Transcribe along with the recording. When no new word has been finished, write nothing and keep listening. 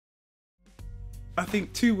I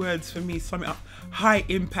think 2 words for me sum it up: high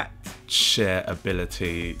impact.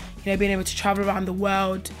 Shareability. You know, being able to travel around the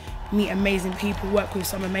world, meet amazing people, work with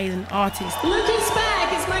some amazing artists. Looking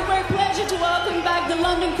back, it's my great pleasure to welcome back the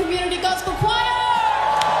London Community Gospel Choir.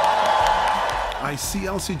 I see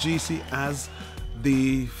LCGC as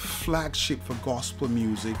the flagship for gospel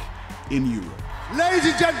music in Europe. Ladies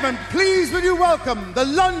and gentlemen, please will you welcome the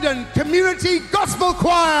London Community Gospel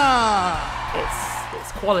Choir.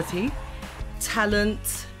 It's quality,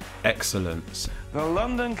 talent, Excellence. The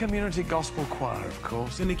London Community Gospel Choir, of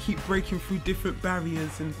course. Gonna keep breaking through different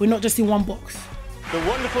barriers, and We're not just in one box. The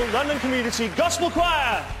wonderful London Community Gospel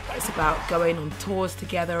Choir. it's about going on tours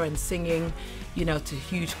together and singing, you know, to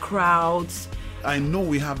huge crowds. I know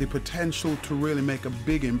we have the potential to really make a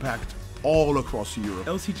big impact all across Europe.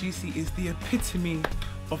 LCGC is the epitome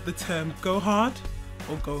of the term go hard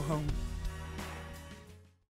or go home.